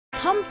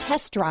Come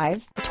test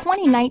drive the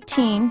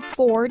 2019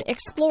 Ford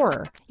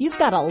Explorer. You've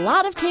got a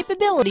lot of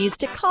capabilities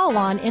to call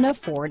on in a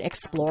Ford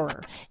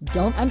Explorer.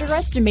 Don't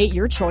underestimate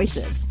your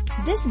choices.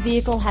 This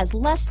vehicle has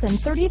less than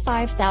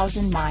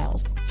 35,000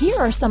 miles. Here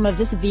are some of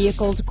this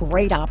vehicle's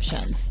great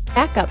options: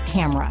 backup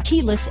camera,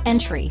 keyless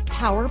entry,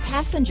 power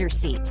passenger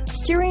seat,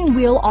 steering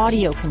wheel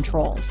audio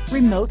controls,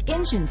 remote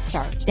engine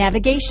start,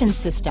 navigation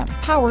system,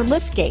 power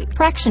liftgate,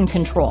 traction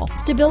control,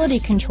 stability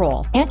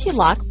control,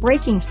 anti-lock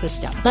braking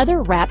system,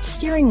 leather-wrapped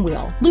steering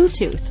wheel,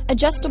 Bluetooth,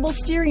 adjustable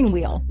steering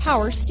wheel,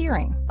 power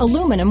steering,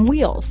 aluminum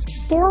wheels,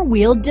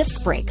 four-wheel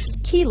disc brakes,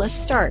 keyless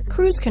start,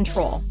 cruise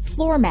control,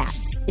 floor mats.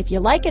 If you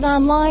like it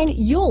online,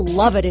 you'll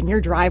love it in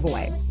your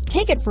driveway.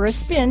 Take it for a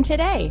spin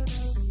today.